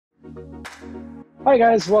Hi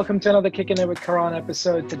guys, welcome to another Kickin' It with Karan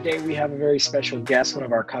episode. Today we have a very special guest, one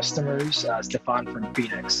of our customers, Stefan from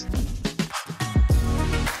Phenix.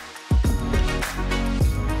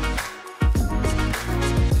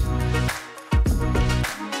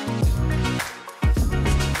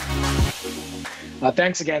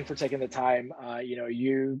 Thanks again for taking the time.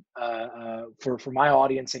 For my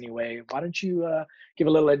audience anyway, why don't you give a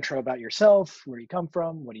little intro about yourself, where you come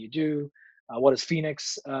from, what do you do, what does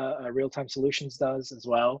Phenix Real-Time Solutions does as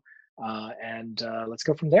well, and let's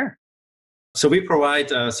go from there. So we provide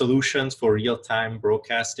solutions for real-time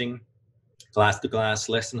broadcasting, glass to glass,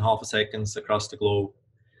 less than half a second across the globe.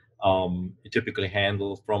 We typically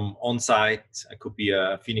handle from on-site, it could be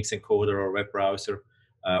a Phenix encoder or web browser,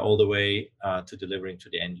 all the way to delivering to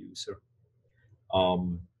the end user.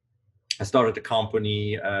 I started the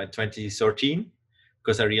company 2013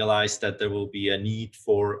 because I realized that there will be a need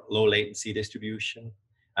for low latency distribution.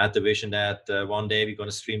 I had the vision that one day we're going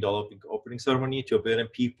to stream the opening ceremony to 1 billion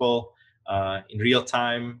people in real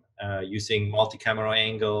time using multi-camera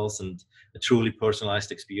angles and a truly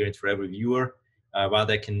personalized experience for every viewer, while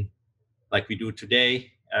they can, like we do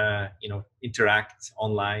today, interact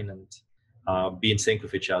online and be in sync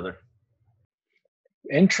with each other.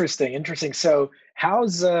 Interesting. So how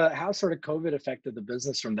sort of COVID affected the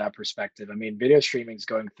business from that perspective? I mean, video streaming is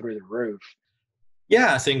going through the roof.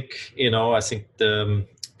 Yeah, I think the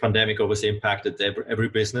pandemic obviously impacted every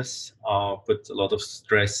business, put a lot of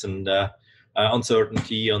stress and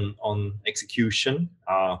uncertainty on execution.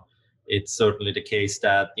 It's certainly the case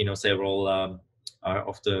that several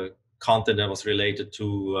of the content that was related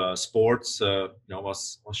to sports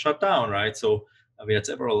was shut down, right? So we had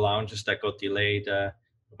several launches that got delayed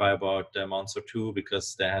by about a month or two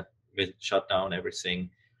because they had shut down everything.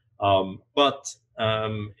 But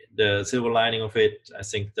the silver lining of it, I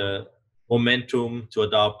think the momentum to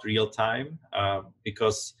adopt real time,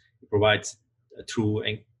 because it provides a true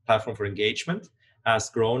platform for engagement, has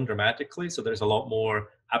grown dramatically. So there's a lot more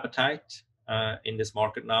appetite in this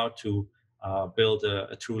market now to build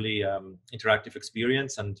a truly interactive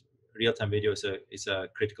experience, and real-time video is a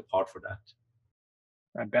critical part for that.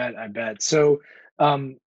 I bet. So,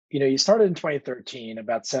 you started in 2013,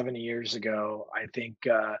 about 7 years ago. I think,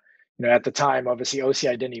 at the time, obviously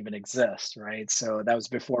OCI didn't even exist, right? So that was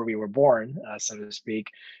before we were born, so to speak.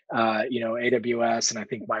 AWS and I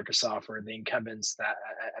think Microsoft were the incumbents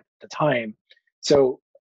at the time. So,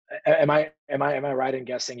 am I right in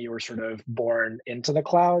guessing you were sort of born into the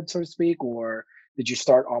cloud, so to speak, or did you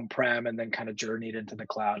start on-prem and then kind of journeyed into the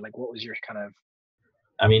cloud? Like, what was your kind of?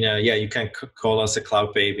 I mean, yeah, you can call us a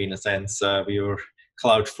cloud baby in a sense. We were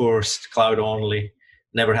cloud first, cloud only.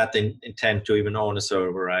 Never had the intent to even own a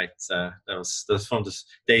server, right? That was from the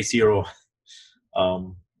day zero.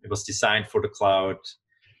 It was designed for the cloud.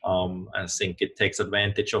 I think it takes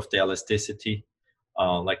advantage of the elasticity.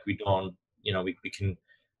 Like we don't, we can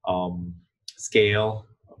scale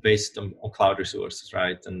based on cloud resources,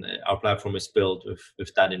 right? And our platform is built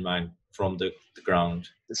with that in mind from the ground.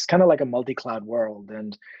 It's kind of like a multi-cloud world,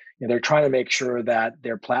 and they're trying to make sure that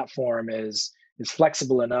their platform is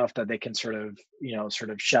flexible enough that they can sort of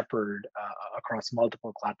shepherd across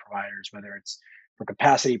multiple cloud providers, whether it's for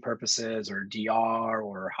capacity purposes or DR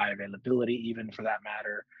or high availability, even for that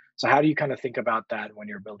matter. So how do you kind of think about that when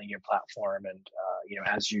you're building your platform and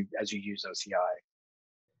as you use OCI?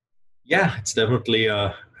 Yeah, it's definitely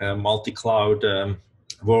a multi-cloud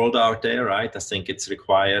world out there, right? I think it's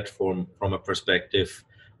required from a perspective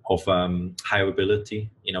of high availability,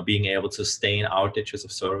 being able to sustain outages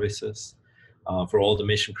of services. For all the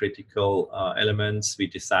mission critical elements, we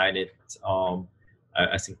decided,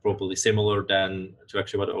 I think probably similar than to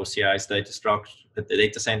actually what OCI's the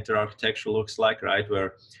data center architecture looks like, right?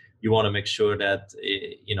 Where you want to make sure that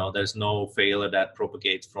there's no failure that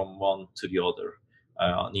propagates from one to the other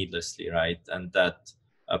needlessly, right? And that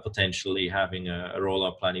potentially having a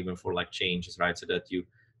rollout plan even for like changes, right? So that you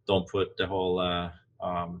don't put the whole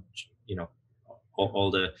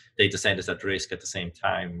all the data centers at risk at the same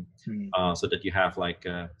time, so that you have like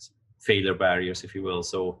failure barriers, if you will.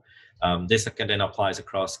 So this can then applies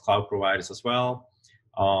across cloud providers as well.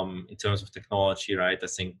 In terms of technology, right? I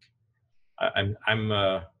think I'm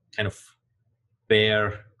a kind of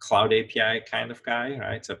bare cloud API kind of guy,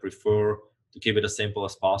 right? So I prefer to keep it as simple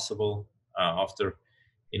as possible. After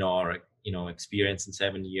our experience in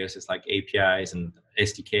 7 years, it's like APIs and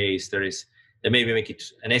SDKs. They maybe make it,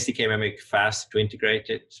 an SDK may make it fast to integrate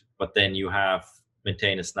it, but then you have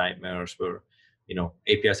maintenance nightmares where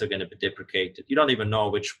APIs are going to be deprecated. You don't even know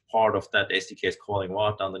which part of that SDK is calling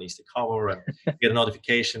what underneath the cover, and you get a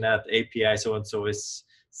notification that API so and so is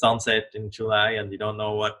sunset in July, and you don't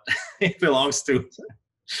know what it belongs to.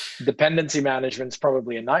 Dependency management is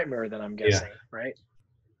probably a nightmare then, I'm Yeah. guessing, right?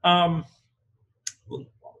 Um,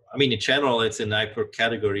 I mean, in general, it's in hyper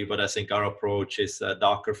category, but I think our approach is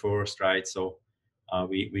Docker first, right? So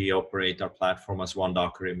we operate our platform as one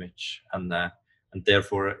Docker image, and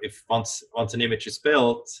therefore, if once an image is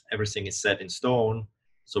built, everything is set in stone.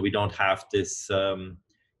 So we don't have this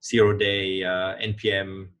 0-day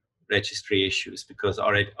npm registry issues, because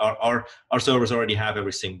our servers already have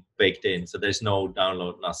everything baked in. So there's no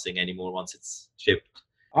download, nothing anymore once it's shipped.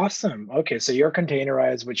 Awesome. Okay, so you're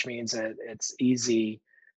containerized, which means that it's easy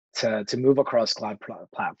to move across cloud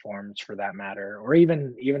platforms for that matter, or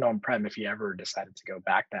even on-prem if you ever decided to go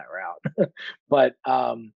back that route. But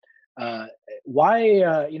uh,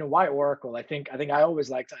 why why Oracle? I always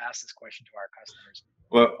like to ask this question to our customers.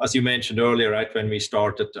 Well, as you mentioned earlier, right, when we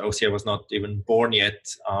started, OCI was not even born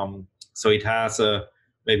yet. So it has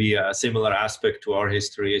maybe a similar aspect to our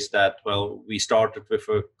history, is that, well, we started with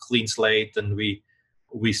a clean slate, and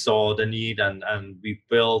we saw the need, and we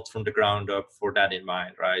built from the ground up for that in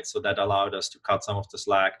mind, right? So that allowed us to cut some of the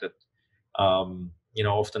slack that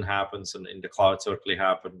often happens, and in the cloud certainly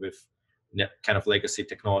happened with kind of legacy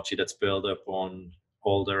technology that's built up on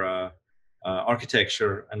older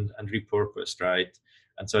architecture and repurposed, right?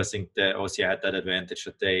 And so I think the OCI had that advantage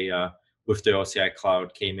that they, with the OCI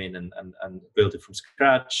cloud, came in and built it from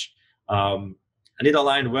scratch. And it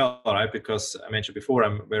aligned well, right? Because I mentioned before,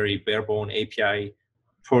 I'm a very bare-bone API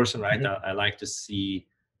person, right? Mm-hmm. I like to see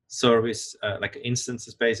service, like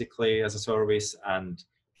instances basically as a service, and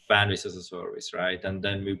bandwidth as a service, right? And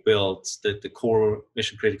then we built the core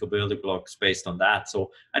mission-critical building blocks based on that.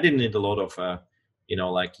 So I didn't need a lot of,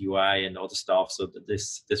 like UI and other stuff. So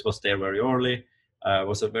this was there very early.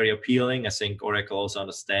 Was very appealing. I think Oracle also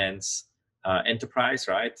understands enterprise,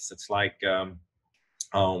 right? So it's like,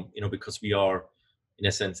 because we are, in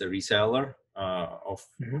a sense, a reseller of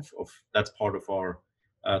that's part of our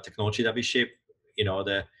technology that we ship.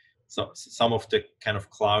 Some of the kind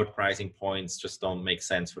of cloud pricing points just don't make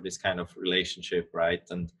sense for this kind of relationship, right?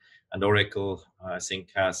 And Oracle, I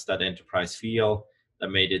think, has that enterprise feel that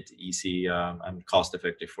made it easy and cost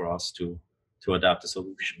effective for us to adapt the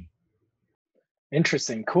solution.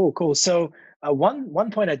 Interesting. Cool. So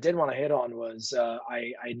one point I did want to hit on was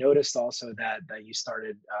I noticed also that you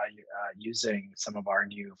started using some of our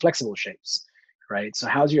new flexible shapes, right? So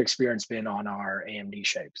how's your experience been on our AMD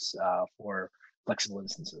shapes for flexible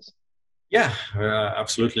instances? Yeah,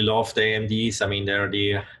 absolutely love the AMDs. I mean, they're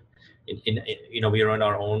we run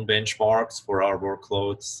our own benchmarks for our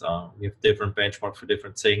workloads. We have different benchmarks for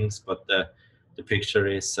different things, but the picture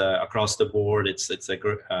is across the board. It's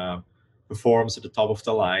a performs at the top of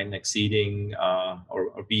the line, exceeding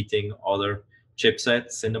or beating other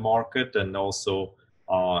chipsets in the market, and also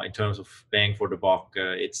in terms of bang for the buck,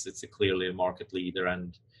 it's clearly a market leader,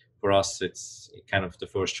 and for us, it's kind of the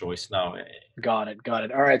first choice now. Got it.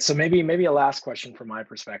 All right. So maybe a last question from my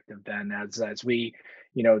perspective then, as we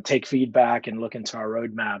take feedback and look into our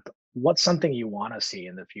roadmap. What's something you want to see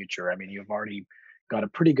in the future? I mean, you've already got a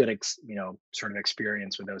pretty good sort of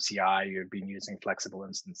experience with OCI. You've been using flexible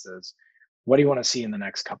instances. What do you want to see in the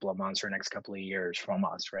next couple of months or next couple of years from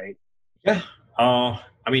us, right? Yeah.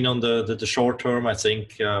 I mean, on the short term, I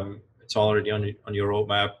think it's already on your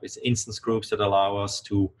roadmap. It's instance groups that allow us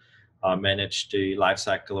to manage the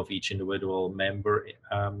lifecycle of each individual member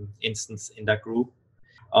instance in that group.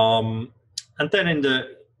 And then in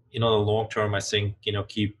the the long term, I think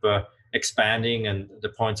keep expanding and the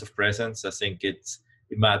points of presence. I think it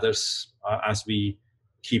matters as we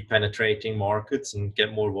keep penetrating markets and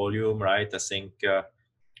get more volume, right? I think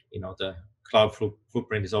the cloud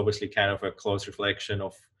footprint is obviously kind of a close reflection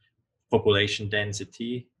of population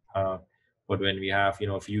density. But when we have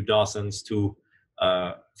a few dozens to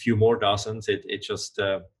a few more dozens, it just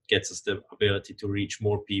gets us the ability to reach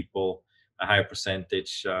more people, a higher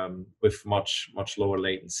percentage with much lower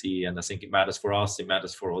latency. And I think it matters for us. It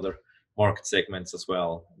matters for other market segments as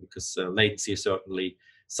well, because latency is certainly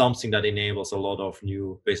something that enables a lot of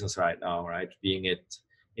new business right now, right? Being it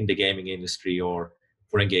in the gaming industry or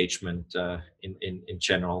for engagement in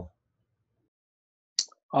general.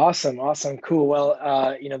 Awesome. Cool.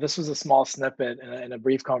 Well, this was a small snippet in a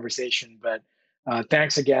brief conversation, but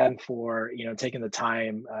thanks again for taking the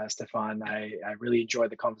time, Stefan. I really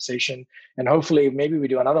enjoyed the conversation, and hopefully maybe we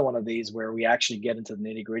do another one of these where we actually get into the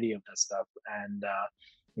nitty gritty of this stuff, and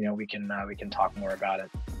we can talk more about it.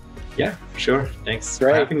 Yeah, sure. Thanks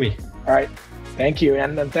for having me. All right. Thank you.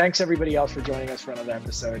 And then thanks everybody else for joining us for another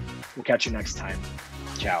episode. We'll catch you next time.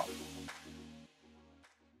 Ciao.